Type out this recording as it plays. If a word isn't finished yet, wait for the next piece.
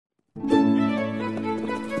You're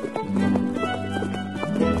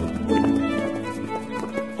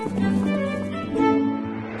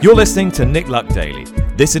listening to Nick Luck Daily.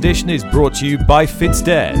 This edition is brought to you by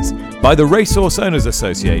FitzDares, by the Racehorse Owners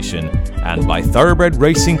Association, and by Thoroughbred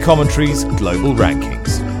Racing Commentary's Global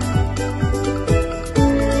Rankings.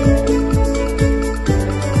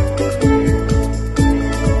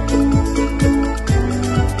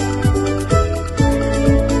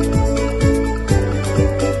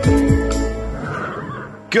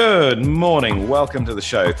 Good morning, welcome to the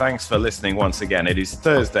show. Thanks for listening once again. It is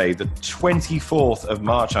Thursday, the 24th of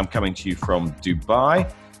March. I'm coming to you from Dubai,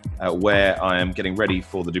 where I am getting ready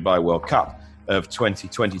for the Dubai World Cup of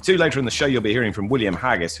 2022. Later in the show, you'll be hearing from William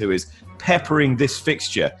Haggis, who is peppering this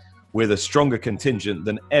fixture with a stronger contingent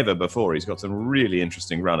than ever before. He's got some really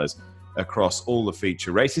interesting runners across all the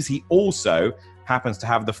feature races. He also happens to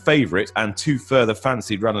have the favourite and two further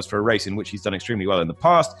fancied runners for a race in which he's done extremely well in the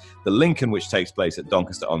past. The Lincoln, which takes place at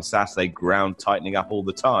Doncaster on Saturday, ground tightening up all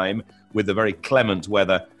the time with the very clement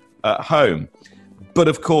weather at home. But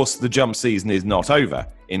of course, the jump season is not over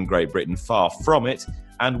in Great Britain, far from it.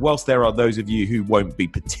 And whilst there are those of you who won't be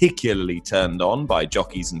particularly turned on by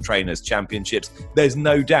Jockeys and Trainers Championships, there's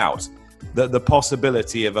no doubt that the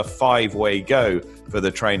possibility of a five-way go for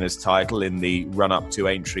the Trainers title in the run-up to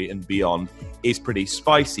Aintree and beyond is pretty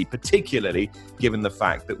spicy, particularly given the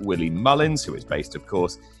fact that Willie Mullins, who is based, of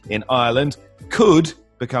course, in Ireland, could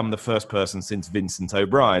become the first person since Vincent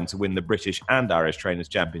O'Brien to win the British and Irish Trainers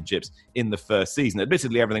Championships in the first season.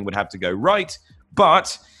 Admittedly, everything would have to go right,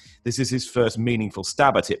 but this is his first meaningful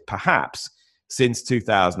stab at it, perhaps, since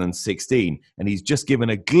 2016, and he's just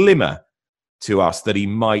given a glimmer to us that he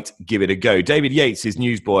might give it a go. David Yates is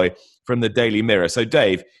newsboy from the Daily Mirror. So,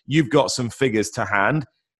 Dave, you've got some figures to hand.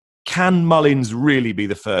 Can Mullins really be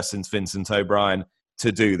the first since Vincent O'Brien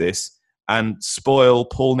to do this and spoil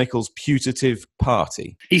Paul Nicholls' putative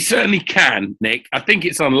party? He certainly can, Nick. I think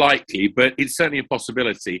it's unlikely, but it's certainly a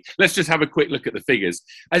possibility. Let's just have a quick look at the figures.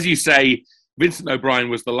 As you say, Vincent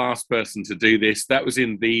O'Brien was the last person to do this. That was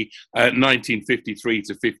in the 1953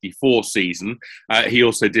 to 54 season. He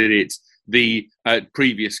also did it the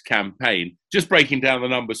previous campaign. Just breaking down the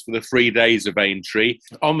numbers for the 3 days of Aintree.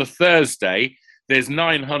 On the Thursday, there's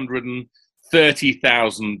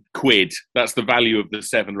 930,000 quid. That's the value of the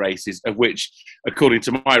 7 races, of which, according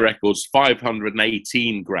to my records,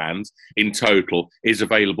 518 grand in total is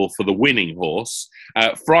available for the winning horse.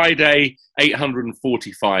 Friday,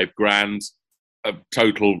 845 grand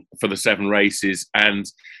total for the 7 races, and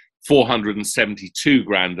 472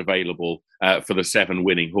 grand available for the 7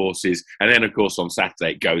 winning horses. And then, of course, on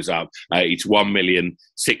Saturday it goes up. It's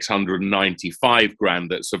 1,695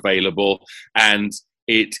 grand that's available, and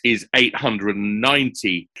it is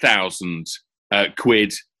 890,000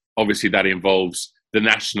 quid. Obviously, that involves the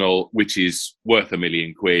national, which is worth £1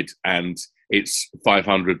 million, and it's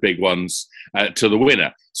 500 big ones to the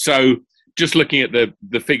winner. So, just looking at the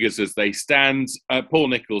figures as they stand, Paul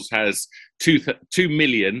Nicholls has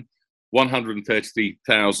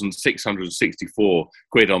 2,133,664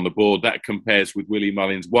 quid on the board. That compares with Willie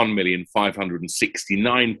Mullins'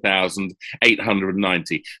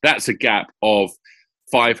 1,569,890. That's a gap of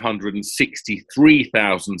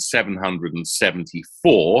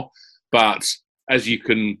 563,774. But as you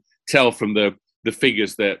can tell from the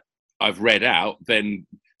figures that I've read out, then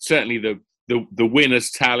certainly the winners'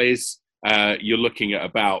 tallies, you're looking at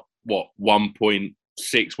about, 1.6,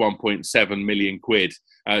 1.7 million quid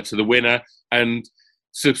to the winner, and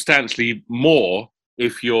substantially more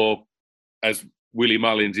if you're, as Willie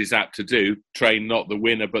Mullins is apt to do, train not the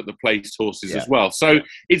winner but the placed horses as well. So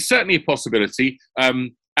it's certainly a possibility.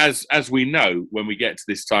 As we know, when we get to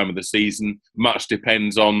this time of the season, much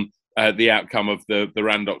depends on the outcome of the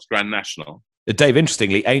Randox Grand National. Dave,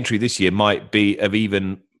 interestingly, Aintree this year might be of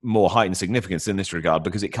even more heightened significance in this regard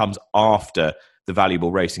because it comes after the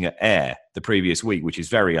valuable racing at Ayr the previous week, which is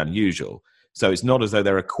very unusual. So it's not as though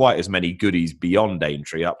there are quite as many goodies beyond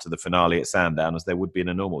Aintree up to the finale at Sandown as there would be in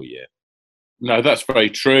a normal year. No, that's very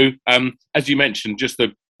true. As you mentioned, just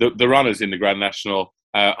the runners in the Grand National,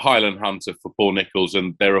 Highland Hunter for Paul Nicholls,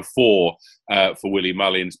 and there are 4 for Willie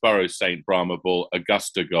Mullins: Burrows Saint, Brahma Bull,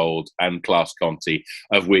 Augusta Gold, and Class Conti,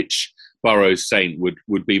 of which Burrows Saint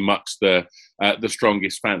would be much the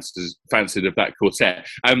strongest fancied of that quartet.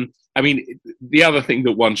 I mean, the other thing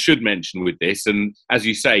that one should mention with this, and as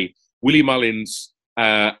you say, Willie Mullins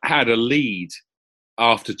had a lead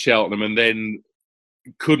after Cheltenham and then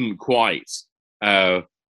couldn't quite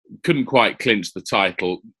clinch the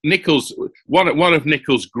title. Nicholls, one of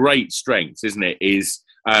Nicholls' great strengths, isn't it, is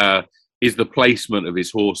the placement of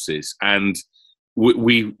his horses, and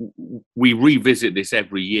we revisit this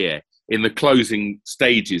every year. in the closing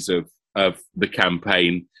stages of the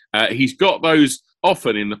campaign. He's got those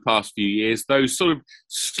often in the past few years, those sort of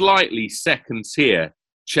slightly second tier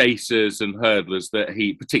chasers and hurdlers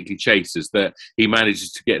particularly chasers, that he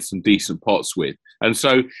manages to get some decent pots with. And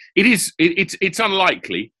so it's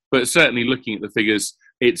unlikely, but certainly looking at the figures,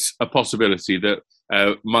 it's a possibility that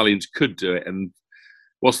Mullins could do it. And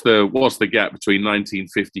what's the gap between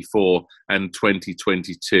 1954 and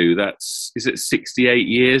 2022? Is it 68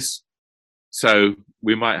 years? So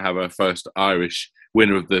we might have our first Irish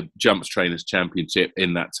winner of the Jumps Trainers Championship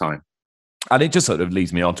in that time. And it just sort of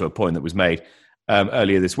leads me on to a point that was made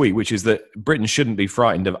earlier this week, which is that Britain shouldn't be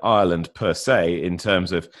frightened of Ireland per se in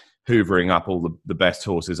terms of hoovering up all the best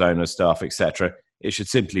horses, owners, staff, etc. It should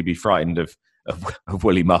simply be frightened of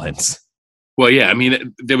Willie Mullins. Well, yeah, I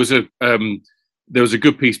mean, there was a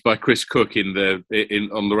good piece by Chris Cook on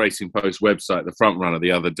the Racing Post website, the Front Runner,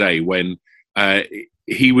 the other day, when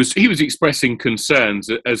he was expressing concerns,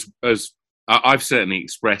 as I've certainly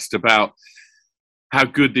expressed, about how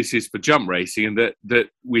good this is for jump racing, and that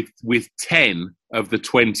with 10 of the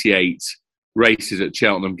 28 races at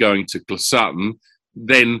Cheltenham going to Closutton,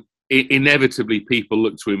 then inevitably people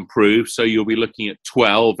look to improve. So you'll be looking at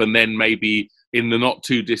 12, and then maybe in the not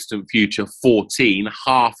too distant future, 14,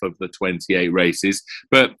 half of the 28 races.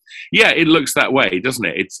 But yeah, it looks that way, doesn't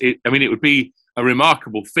it? I mean, it would be a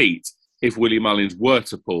remarkable feat if Willie Mullins were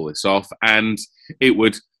to pull this off, and it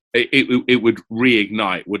would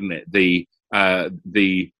reignite, wouldn't it, the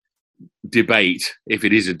debate, if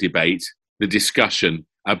it is a debate, the discussion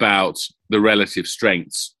about the relative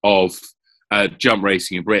strengths of jump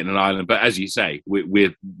racing in Britain and Ireland. But as you say,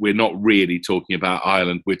 we're not really talking about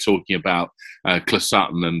Ireland. We're talking about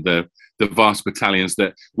Closutton and the vast battalions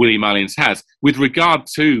that Willie Mullins has. With regard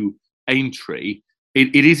to Aintree,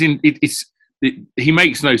 he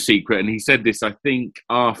makes no secret, and he said this, I think,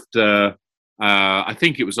 after Vauban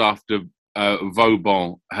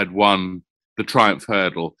had won the Triumph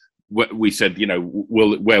Hurdle. We said,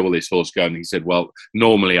 where will this horse go? And he said, well,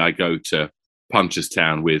 normally I go to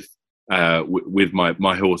Punchestown with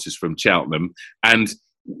my horses from Cheltenham, and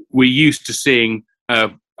we're used to seeing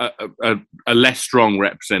a less strong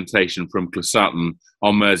representation from Closutton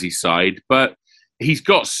on Merseyside, but he's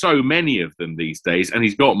got so many of them these days, and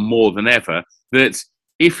he's got more than ever, that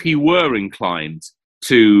if he were inclined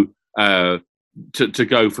to go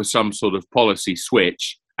for some sort of policy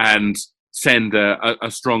switch and send a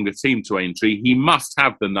stronger team to Aintree, he must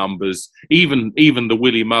have the numbers, even the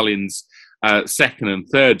Willie Mullins second and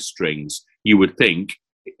third strings, you would think.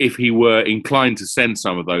 If he were inclined to send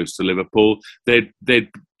some of those to Liverpool, they'd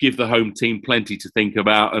give the home team plenty to think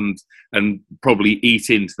about, and probably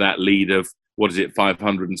eat into that lead of,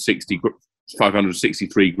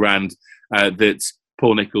 563 grand that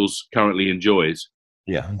Paul Nicholls currently enjoys.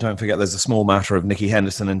 Yeah, and don't forget there's a small matter of Nicky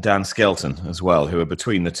Henderson and Dan Skelton as well, who are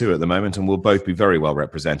between the two at the moment and will both be very well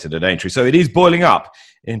represented at Aintree. So it is boiling up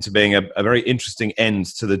into being a very interesting end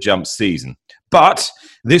to the jump season. But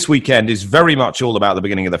this weekend is very much all about the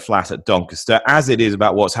beginning of the flat at Doncaster, as it is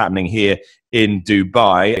about what's happening here in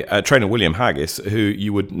Dubai. Trainer William Haggis, who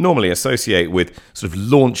you would normally associate with sort of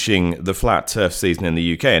launching the flat turf season in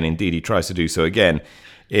the UK, and indeed he tries to do so again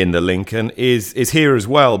in the Lincoln, is here as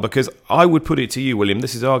well, because I would put it to you, William,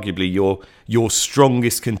 this is arguably your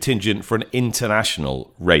strongest contingent for an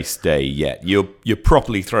international race day yet. You're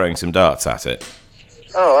properly throwing some darts at it.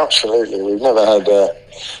 Oh, absolutely. We've never had...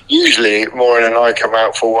 usually, Maureen and I come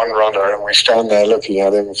out for one runner and we stand there looking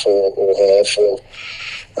at him for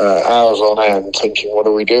hours on end thinking, what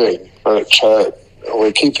are we doing? But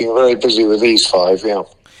we're keeping very busy with these five, yeah.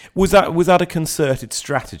 Was that a concerted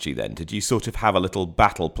strategy then? Did you sort of have a little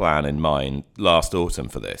battle plan in mind last autumn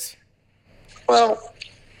for this? Well,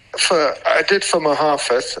 I did for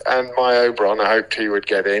Mahafeth and my Oberon. I hoped he would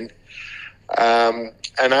get in.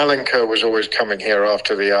 And Alan Kerr was always coming here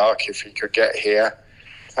after the Arc if he could get here.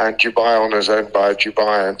 And Dubai is owned by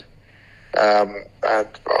Dubai. And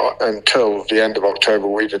until the end of October,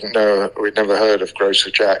 we'd never heard of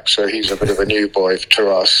Grocer Jack, so he's a bit of a new boy to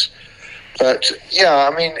us. But yeah,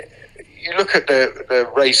 I mean, you look at the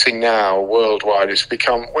racing now worldwide, it's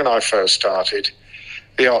become, when I first started,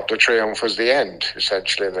 the Arc de Triomphe was the end,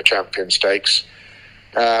 essentially, in the Champion Stakes.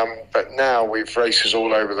 But now we've races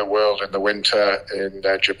all over the world in the winter, in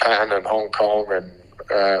Japan and Hong Kong and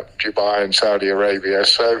Dubai and Saudi Arabia.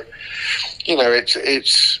 So,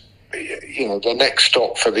 it's the next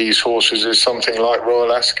stop for these horses is something like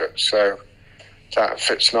Royal Ascot. So that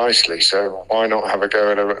fits nicely. So why not have a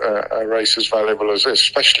go at a race as valuable as this,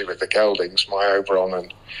 especially with the geldings, My Oberon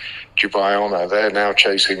and Dubai Honor. They're now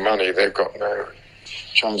chasing money. They've got no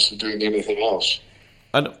chance of doing anything else.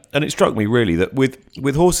 And it struck me really that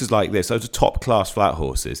with horses like this, those are top class flat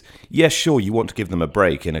horses. Yes, sure, you want to give them a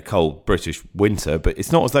break in a cold British winter, but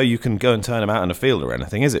it's not as though you can go and turn them out in a field or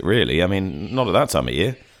anything, is it? Really? I mean, not at that time of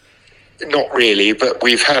year. Not really, but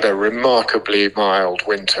we've had a remarkably mild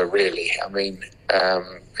winter. Really, I mean,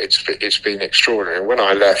 it's been extraordinary. When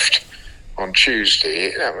I left on Tuesday,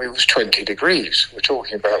 it was 20 degrees. We're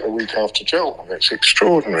talking about the week after Cheltenham. It's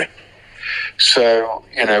extraordinary. So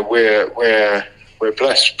we're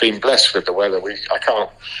been blessed with the weather. I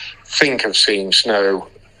can't think of seeing snow.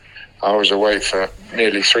 I was away for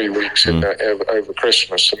nearly 3 weeks over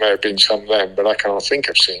Christmas. There may have been some then, but I can't think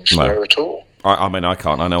of seeing snow at all. I mean, I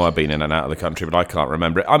can't. I know I've been in and out of the country, but I can't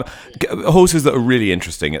remember it. Horses that are really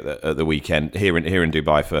interesting at the weekend here in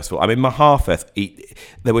Dubai. First of all, I mean, Mahafeth.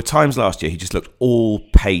 There were times last year he just looked all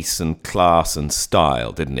pace and class and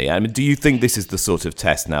style, didn't he? I mean, do you think this is the sort of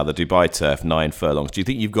test now? The Dubai Turf, 9 furlongs. Do you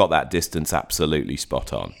think you've got that distance absolutely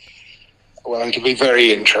spot on? Well, it'll be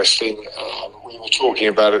very interesting. We were talking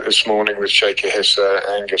about it this morning with Sheikh Hissa,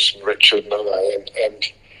 Angus, and Richard,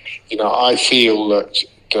 and I feel that.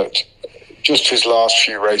 Just his last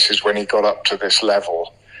few races when he got up to this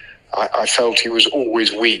level, I felt he was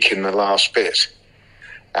always weak in the last bit.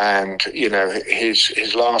 And,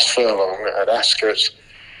 his last furlong at Ascot,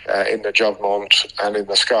 in the Juddmonte and in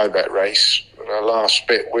the Sky Bet race, the last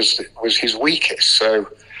bit was his weakest. So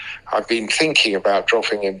I've been thinking about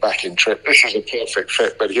dropping him back in trip. This is a perfect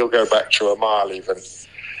fit, but he'll go back to a mile even.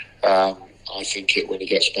 I think when he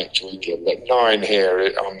gets back to England. But 9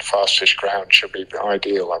 here on fastest ground should be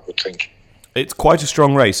ideal, I would think. It's quite a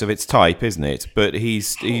strong race of its type, isn't it? But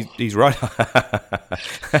he's right,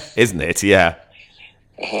 isn't it? Yeah.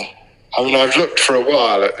 I mean, I've looked for a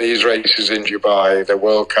while at these races in Dubai, the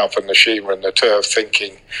World Cup and the Shima and the Turf,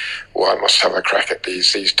 thinking, I must have a crack at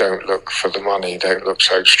these. These don't look for the money, don't look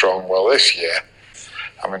so strong. Well, this year,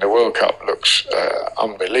 I mean, the World Cup looks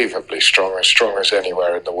unbelievably strong as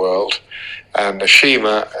anywhere in the world. And the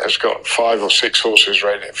Shima has got 5 or 6 horses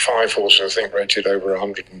rated, 5 horses, I think, rated over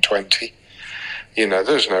 120.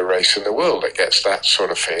 There's no race in the world that gets that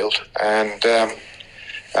sort of field. And the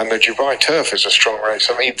Dubai Turf is a strong race.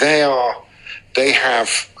 I mean, they have,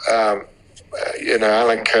 Alan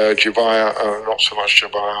Kerr, Dubai, not so much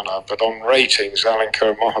Dubai, but on ratings, Alan Kerr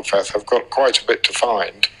and Mahafeth have got quite a bit to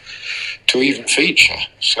find to even feature.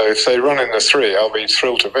 So if they run in the 3, I'll be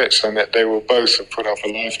thrilled to bits, and that they will both have put up a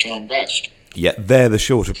lifetime best. Yet they're the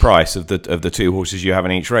shorter price of the 2 horses you have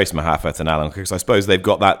in each race, Mahafeth and Alan, because I suppose they've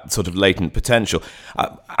got that sort of latent potential.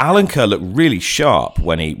 Alan Kerr looked really sharp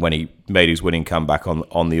when he made his winning comeback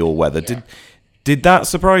on the all-weather. Yeah. Did that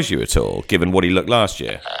surprise you at all, given what he looked last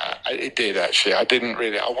year? It did, actually. I didn't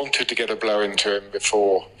really. I wanted to get a blow into him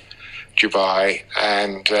before Dubai,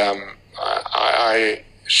 and I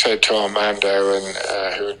said to Armando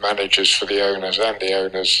and who had managers for the owners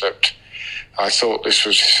that I thought this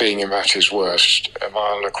was seeing him at his worst. A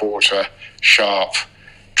mile and a quarter, sharp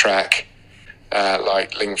track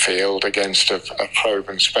like Lingfield against a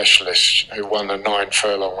proven specialist who won a 9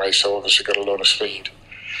 furlong race, so obviously got a lot of speed.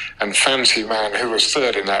 And Fancy Man, who was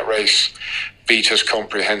 3rd in that race, beat us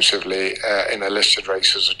comprehensively in a listed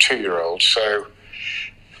race as a 2-year-old. So,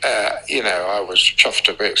 I was chuffed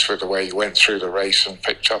to bits with the way he went through the race and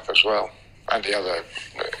picked up as well. And the other,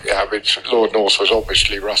 Lord North was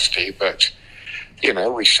obviously rusty, but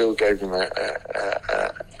we still gave him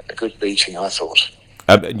a good beating, I thought.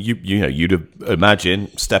 You'd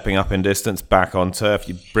imagine stepping up in distance, back on turf,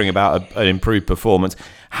 you bring about an improved performance.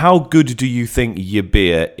 How good do you think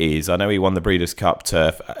Yabir is? I know he won the Breeders' Cup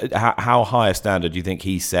Turf. How high a standard do you think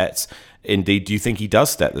he sets? Indeed, do you think he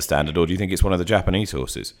does set the standard, or do you think it's one of the Japanese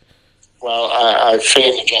horses? Well, I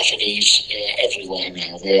fear the Japanese everywhere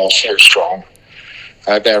now. They are so strong.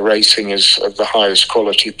 Their racing is of the highest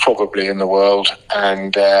quality probably in the world,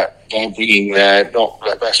 and they're bringing not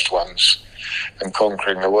their best ones and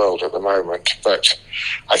conquering the world at the moment. But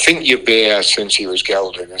I think Yabir, since he was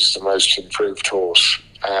gelded, is the most improved horse,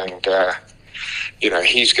 and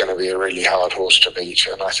he's going to be a really hard horse to beat,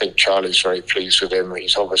 and I think Charlie's very pleased with him.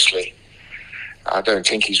 He's obviously, I don't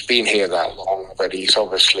think he's been here that long, but he's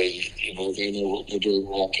obviously, they know what they're doing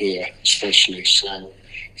around here, especially. So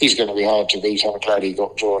he's going to be hard to beat. I'm glad he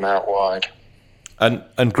got drawn out wide.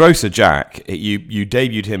 And Grosser Jack, you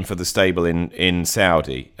debuted him for the stable in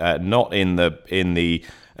Saudi, not in the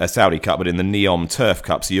Saudi Cup, but in the Neom Turf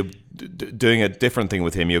Cup. So you're doing a different thing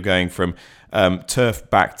with him. You're going from turf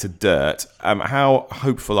back to dirt. How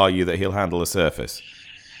hopeful are you that he'll handle the surface?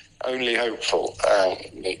 Only hopeful,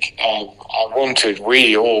 Nick.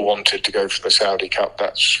 We all wanted to go for the Saudi Cup.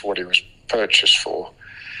 That's what he was purchased for.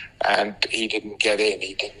 And he didn't get in.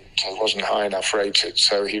 He didn't wasn't high enough rated,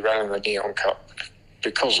 so he ran in the Neon Cup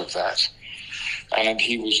because of that. And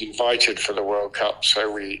he was invited for the World Cup,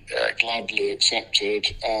 so we gladly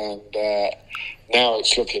accepted. And now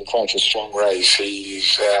it's looking quite a strong race.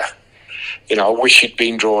 He's, I wish he'd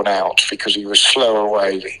been drawn out because he was slow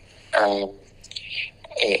away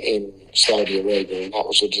in Saudi Arabia, and that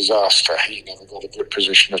was a disaster. He never got a good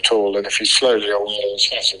position at all. And if he's slowly away on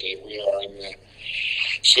Saturday, we are in the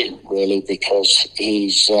suit, really, because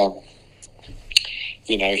he's...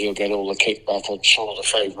 he'll get all the kickback. I'm sure the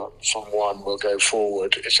favourite from one will go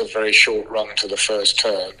forward. It's a very short run to the first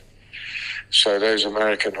turn. So those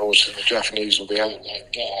American horses, the Japanese, will be out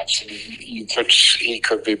like gaps. He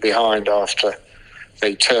could be behind after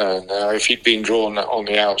they turn. If he'd been drawn on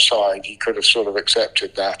the outside, he could have sort of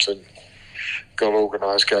accepted that and got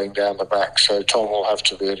organised going down the back. So Tom will have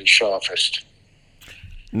to be at his sharpest.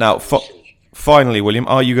 Now, finally, William,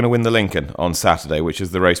 are you going to win the Lincoln on Saturday, which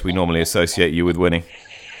is the race we normally associate you with winning?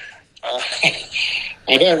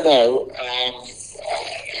 I don't know.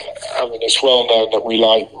 It's well known that we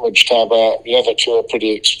like Mujtaba. The other two are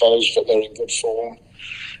pretty exposed, but they're in good form.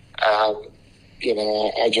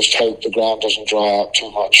 I just hope the ground doesn't dry out too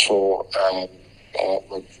much for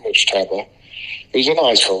Mujtaba. He's a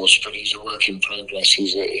nice horse, but he's a work in progress.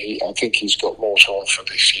 I think he's got more to offer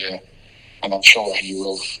this year, and I'm sure he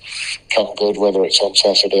will come good. Whether it's on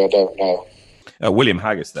Saturday, I don't know. William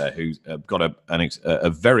Haggas there, who's got a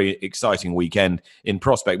very exciting weekend in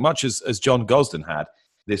prospect, much as John Gosden had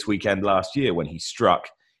this weekend last year when he struck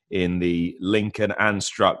in the Lincoln and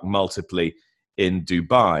struck multiply in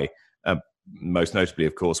Dubai, most notably,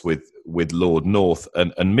 of course, with Lord North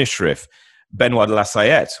and Mishrif. Benoit de la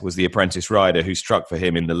Sayette was the apprentice rider who struck for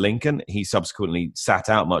him in the Lincoln. He subsequently sat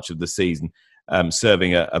out much of the season,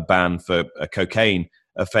 serving a ban for cocaine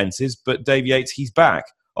offences. But Dave Yates, he's back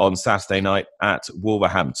on Saturday night at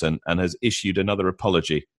Wolverhampton and has issued another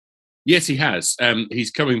apology. Yes, he has.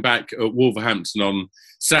 He's coming back at Wolverhampton on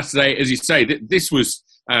Saturday. As you say, this was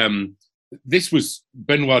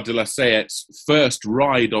Benoit de la Sayette's first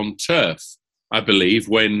ride on turf, I believe,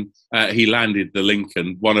 when he landed the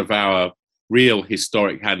Lincoln, one of our real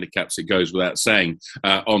historic handicaps, it goes without saying,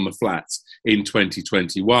 on the flats in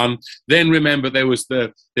 2021. Then remember there was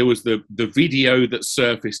the video that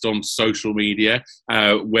surfaced on social media,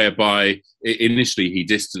 whereby initially he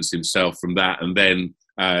distanced himself from that, and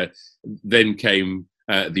then came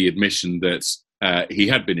the admission that he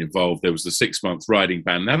had been involved. There was the 6-month riding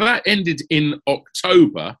ban. Now that ended in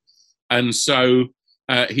October, and so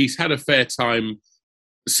he's had a fair time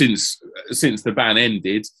since the ban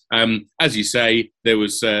ended. As you say, there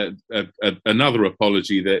was another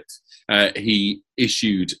apology that he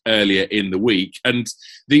issued earlier in the week, and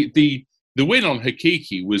the win on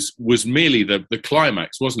Hakiki was merely the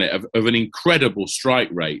climax, wasn't it, of an incredible strike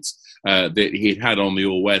rate that he had on the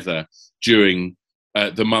all-weather during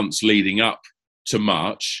the months leading up to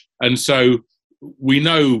March. And so we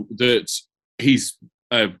know that he's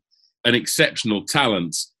an exceptional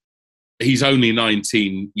talent. He's only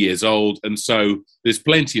 19 years old, and so there's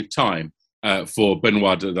plenty of time for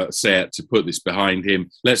Benoit de la Sayette to put this behind him.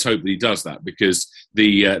 Let's hope that he does that, because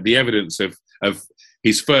the evidence of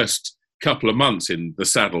his first couple of months in the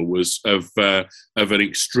saddle was of an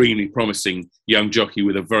extremely promising young jockey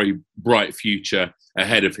with a very bright future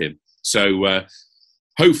ahead of him. So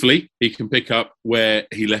hopefully he can pick up where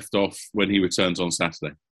he left off when he returns on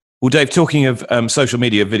Saturday. Well, Dave, talking of social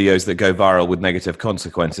media videos that go viral with negative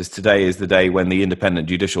consequences, today is the day when the independent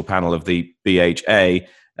judicial panel of the BHA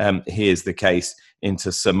hears the case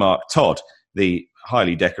into Sir Mark Todd, the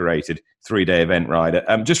highly decorated 3-day event rider.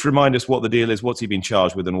 Just remind us what the deal is, what's he been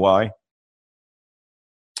charged with and why?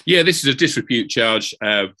 Yeah, this is a disrepute charge.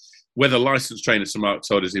 Whether licensed trainer Sir Mark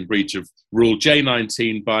Todd is in breach of Rule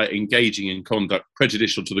J19 by engaging in conduct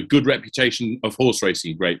prejudicial to the good reputation of horse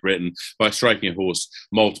racing in Great Britain by striking a horse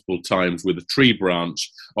multiple times with a tree branch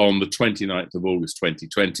on the 29th of August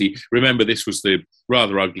 2020. Remember, this was the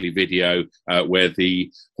rather ugly video where the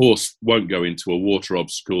horse won't go into a water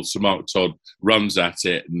obstacle. Sir Mark Todd runs at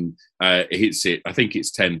it and hits it, I think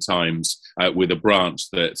it's 10 times, with a branch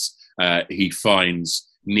that he finds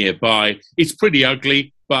nearby. It's pretty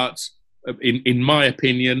ugly, but in my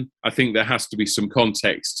opinion, I think there has to be some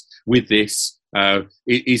context with this.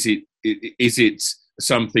 Is it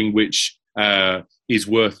something which is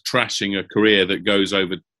worth trashing a career that goes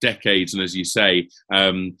over decades, and as you say,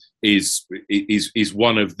 is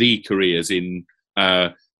one of the careers in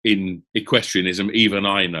equestrianism? Even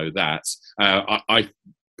I know that. I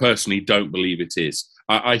personally don't believe it is.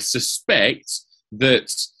 I suspect that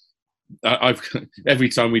I've every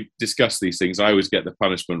time we discuss these things, I always get the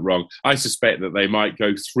punishment wrong. I suspect that they might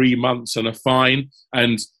go 3 months and a fine,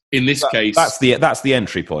 and in this case, that's the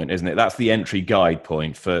entry point, isn't it? That's the entry guide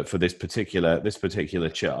point for this particular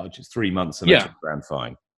charge. It's 3 months and a £10,000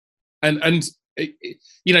 fine. And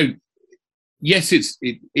yes,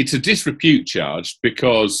 it's a disrepute charge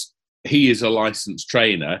because he is a licensed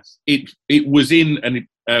trainer. It was in an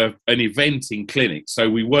eventing clinic, so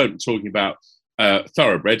we weren't talking about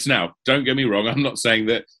thoroughbreds. Now, don't get me wrong. I'm not saying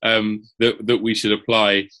that that we should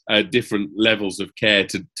apply different levels of care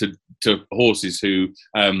to horses who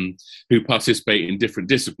participate in different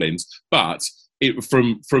disciplines. But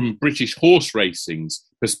from British horse racing's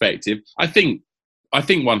perspective, I think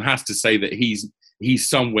one has to say that he's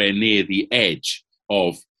somewhere near the edge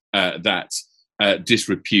of that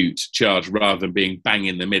disrepute charge, rather than being bang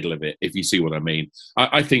in the middle of it, if you see what I mean.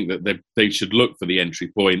 I think that they should look for the entry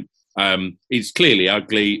point. It's clearly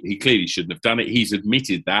ugly. He clearly shouldn't have done it. He's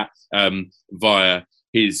admitted that via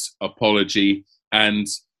his apology. And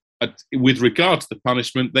with regard to the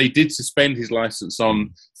punishment, they did suspend his license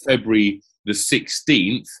on February the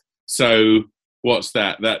 16th. So what's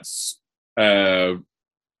that? That's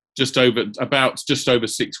just over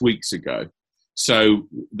 6 weeks ago. So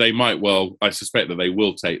they might well, I suspect that they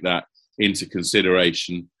will take that into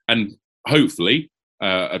consideration, and hopefully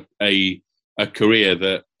a career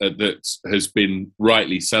that has been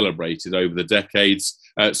rightly celebrated over the decades,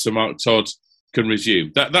 Sir Mark Todd can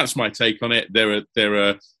resume. That's my take on it. There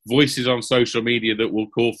are voices on social media that will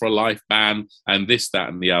call for a life ban and this, that,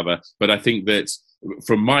 and the other. But I think that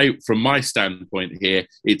from my standpoint here,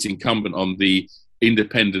 it's incumbent on the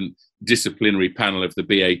independent disciplinary panel of the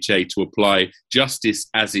BHA to apply justice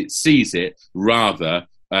as it sees it, rather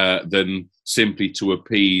than simply to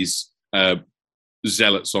appease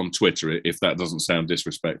zealots on Twitter, if that doesn't sound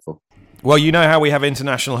disrespectful. Well, you know how we have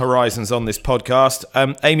international horizons on this podcast.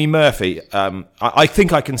 Amy Murphy, I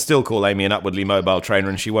think I can still call Amy an upwardly mobile trainer,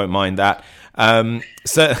 and she won't mind that.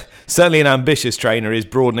 Certainly an ambitious trainer is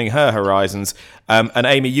broadening her horizons. And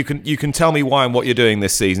Amy, you can tell me why and what you're doing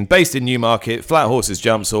this season. Based in Newmarket, flat horses,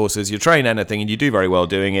 jumps horses, you train anything and you do very well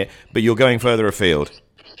doing it, but you're going further afield.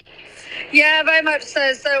 Yeah, very much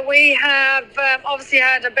so. So we have obviously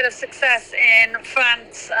had a bit of success in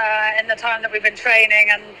France in the time that we've been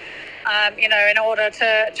training, and in order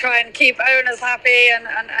to try and keep owners happy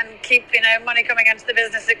and keep money coming into the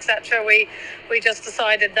business, etc. We just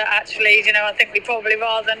decided that actually, I think we probably,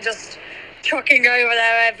 rather than just trucking over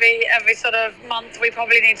there every sort of month, we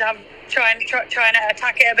probably need to try and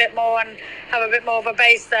attack it a bit more and have a bit more of a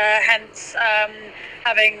base there. Hence,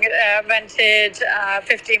 having rented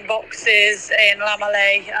 15 boxes in La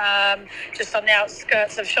Malais, just on the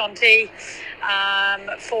outskirts of Chantilly, and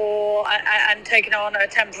taking on a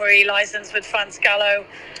temporary license with France Gallo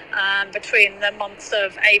between the months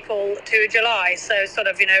of April to July. So sort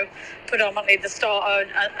of, predominantly the start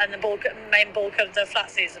and the main bulk of the flat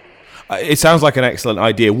season. It sounds like an excellent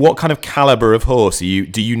idea. What kind of calibre of horse do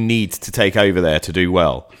you need to take over there to do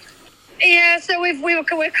well? Yeah, so we've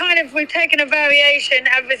taken a variation,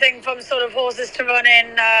 everything from sort of horses to run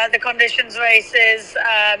in the conditions races, /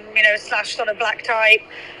 sort of black type,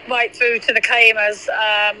 right through to the claimers.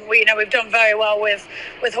 We've done very well with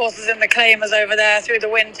horses in the claimers over there through the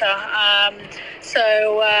winter. A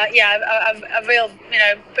real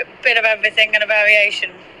bit of everything and a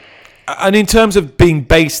variation. And in terms of being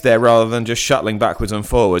based there rather than just shuttling backwards and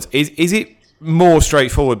forwards, is it more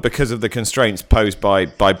straightforward because of the constraints posed by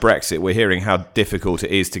Brexit? We're hearing how difficult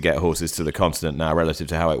it is to get horses to the continent now relative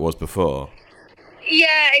to how it was before.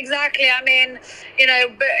 Yeah, exactly. I mean,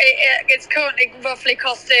 it's currently roughly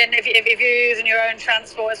costing, if you're using your own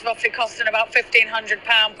transport, it's roughly costing about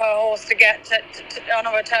 £1,500 per horse to get to on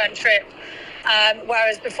a return trip.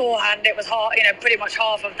 Whereas beforehand it was pretty much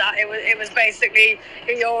half of that. It was basically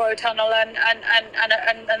your Eurotunnel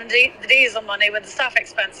and the diesel money with the staff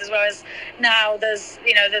expenses. Whereas now there's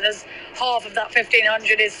half of that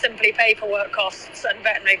 1,500 is simply paperwork costs and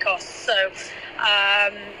veterinary costs. So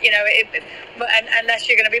unless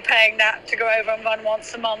you're going to be paying that to go over and run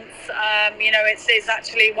once a month, it's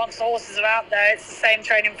actually, once the horses are out there, it's the same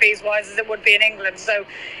training fees wise as it would be in England. So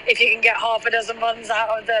if you can get half a dozen runs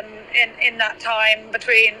out of them in that time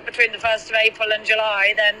between the 1st of April and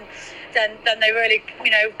July, then they really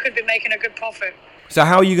could be making a good profit. So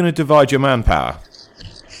how are you going to divide your manpower?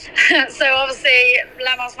 So obviously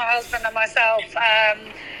Lemos, my husband, and myself,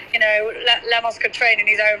 Lemos could train in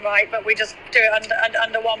his own right, but we just do it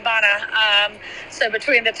under one banner. So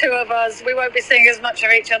between the two of us, we won't be seeing as much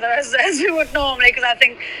of each other as we would normally, because I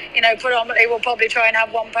think, predominantly we'll probably try and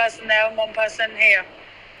have one person there and one person here.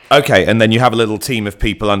 Okay, and then you have a little team of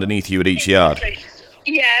people underneath you at each yard.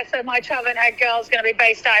 Yeah, so my travelling head girl is going to be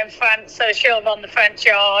based out in France, so she'll run the French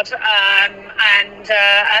yard, and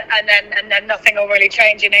then nothing will really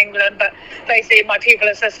change in England. But basically, my people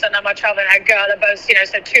assistant and my travelling head girl are both,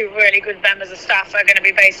 so two really good members of staff are going to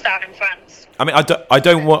be based out in France. I mean, I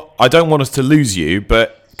don't want us to lose you,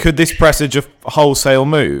 but could this presage a wholesale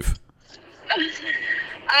move?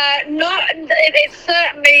 It's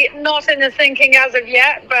certainly not in the thinking as of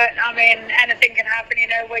yet, but I mean, anything can happen.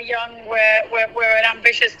 We're young, we're an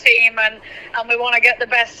ambitious team, and we want to get the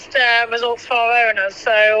best results for our owners.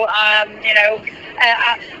 So, I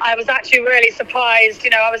was actually really surprised.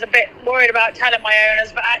 I was a bit worried about telling my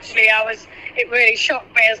owners, but actually, it really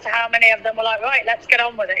shocked me as to how many of them were like, right, let's get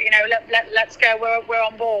on with it. Let's go. We're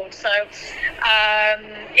on board. So,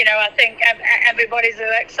 I think everybody's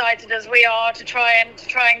as excited as we are to try and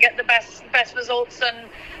get the best results and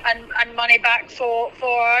money back for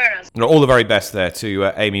our owners. All the very best there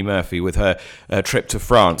to Amy Murphy with her trip to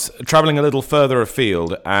France. Travelling a little further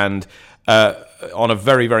afield and on a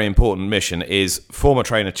very, very important mission is former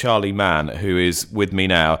trainer Charlie Mann, who is with me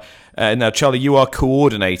now. Now, Charlie, you are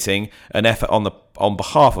coordinating an effort on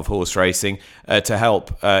behalf of horse racing to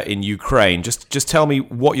help in Ukraine. Just tell me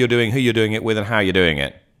what you're doing, who you're doing it with, and how you're doing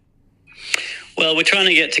it. Well, we're trying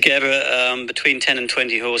to get together between 10 and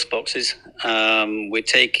 20 horse boxes. We're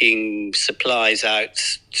taking supplies out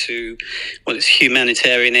to, it's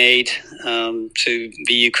humanitarian aid to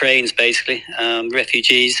the Ukrainians, basically,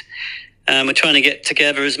 refugees. We're trying to get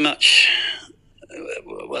together as much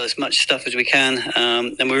stuff as we can.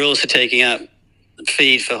 And we're also taking out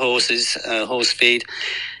feed for horses, horse feed,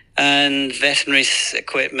 and veterinary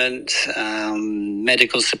equipment,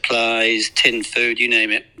 medical supplies, tin food, you name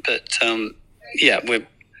it. But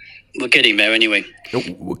we're getting there anyway.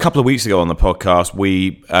 A couple of weeks ago on the podcast,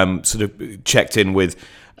 we sort of checked in with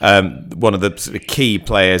one of the sort of key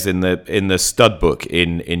players in the stud book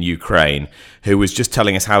in Ukraine, who was just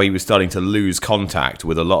telling us how he was starting to lose contact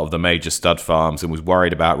with a lot of the major stud farms and was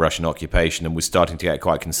worried about Russian occupation and was starting to get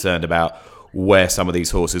quite concerned about where some of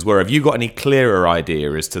these horses were. Have you got any clearer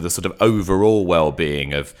idea as to the sort of overall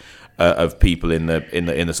well-being of people in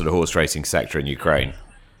the sort of horse racing sector in Ukraine?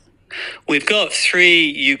 We've got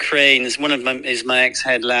 3 Ukrainians. One of them is my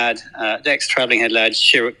ex-travelling head lad,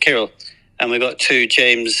 Kirill. And we've got 2,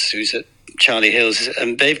 James, who's at Charlie Hills,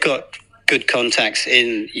 and they've got good contacts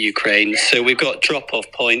in Ukraine. So we've got drop-off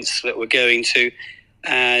points that we're going to,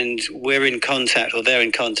 and we're in contact, or they're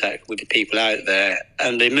in contact with the people out there.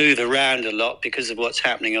 And they move around a lot because of what's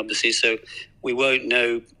happening, obviously. So we won't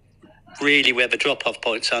know really where the drop-off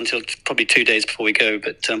points are until probably 2 days before we go.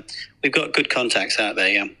 But we've got good contacts out there,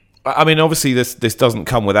 yeah. I mean, obviously, this doesn't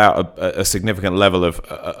come without a significant level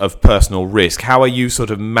of personal risk. How are you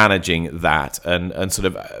sort of managing that, and sort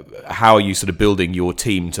of how are you sort of building your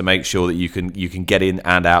team to make sure that you can get in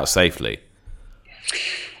and out safely?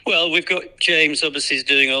 Well, we've got James, obviously, is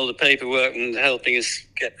doing all the paperwork and helping us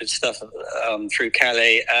get the stuff through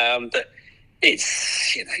Calais. But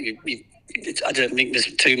it's I don't think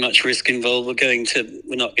there's too much risk involved. We're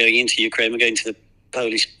not going into Ukraine. We're going to the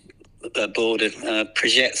Polish border,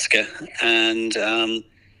 Przejetska, and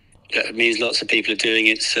that means lots of people are doing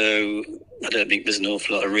it, so I don't think there's an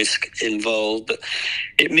awful lot of risk involved, but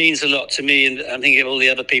it means a lot to me, and I think of all the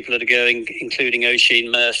other people that are going, including Oisin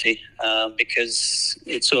Murphy, because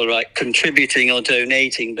it's all right contributing or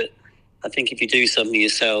donating, but I think if you do something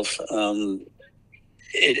yourself, your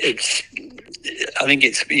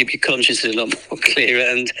conscience is a lot more clearer,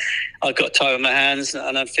 and I've got time on my hands,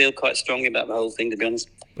 and I feel quite strongly about the whole thing, to be honest.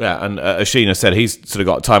 Yeah, and Ashina said he's sort of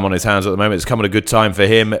got time on his hands at the moment. It's come at a good time for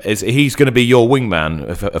him. He's going to be your wingman,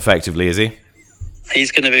 effectively, is he?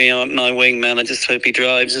 He's going to be my wingman. I just hope he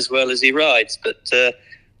drives as well as he rides, but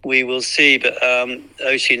we will see. But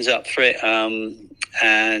Oisin's up for it,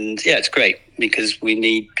 and yeah, it's great because we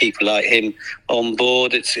need people like him on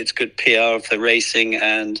board. It's good PR for racing,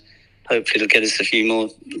 and hopefully it'll get us a few more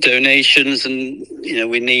donations. And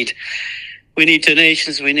we need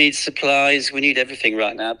donations, we need supplies, we need everything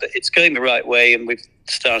right now. But it's going the right way, and we've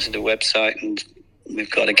started a website, and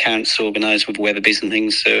we've got accounts organised with Weatherby's and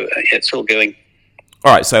things. So it's all going.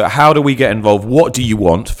 All right, so how do we get involved? What do you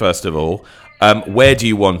want, first of all? Where do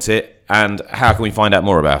you want it? And how can we find out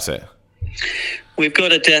more about it? We've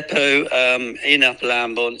got a depot in Upper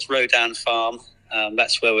Lambourn. It's Rodan Farm.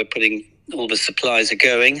 That's where we're putting all the supplies are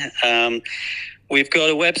going. We've got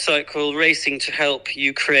a website called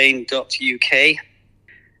racingtohelpukraine.uk,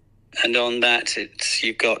 and on that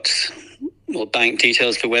you've got bank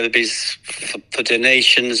details for Weatherby's for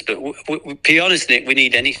donations. But to be honest, Nick, we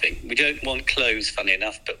need anything. We don't want clothes, funny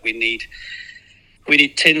enough, but we need We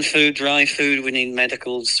need tin food, dry food. We need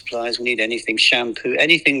medical supplies. We need anything, shampoo,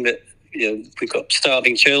 anything that, we've got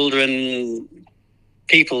starving children,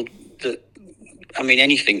 people that,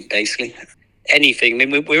 anything, basically. Anything.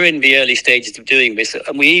 We're in the early stages of doing this,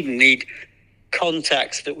 and we even need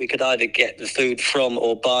contacts that we could either get the food from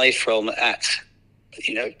or buy from at,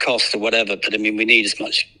 cost or whatever. But we need as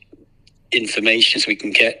much information as we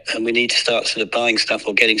can get, and we need to start sort of buying stuff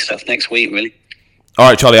or getting stuff next week, really. All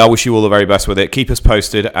right, Charlie, I wish you all the very best with it. Keep us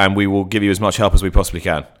posted, and we will give you as much help as we possibly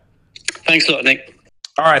can. Thanks a lot, Nick.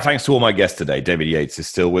 All right, thanks to all my guests today. David Yates is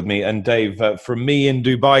still with me. And Dave, from me in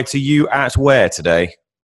Dubai to you at where today?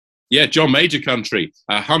 Yeah, John Major country,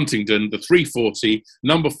 Huntingdon, the 340,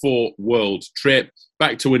 number 4 world trip,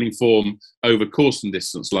 back to winning form over course and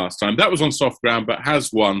distance last time. That was on soft ground, but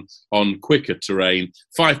has won on quicker terrain,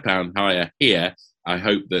 £5 higher here. I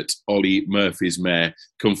hope that Ollie Murphy's mare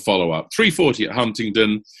can follow up. 340 at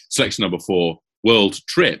Huntingdon, selection number 4 world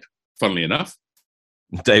trip, funnily enough.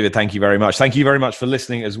 David, thank you very much. Thank you very much for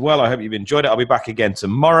listening as well. I hope you've enjoyed it. I'll be back again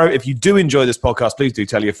tomorrow. If you do enjoy this podcast, please do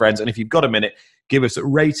tell your friends. And if you've got a minute, give us a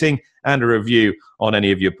rating and a review on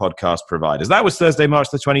any of your podcast providers. That was Thursday, March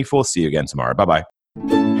the 24th. See you again tomorrow. Bye-bye.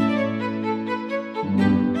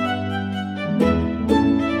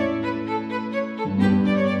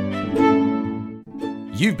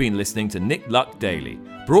 You've been listening to Nick Luck Daily,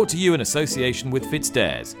 brought to you in association with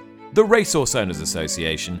FitzDares, the Racehorse Owners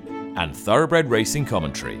Association, and Thoroughbred Racing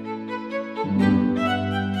Commentary.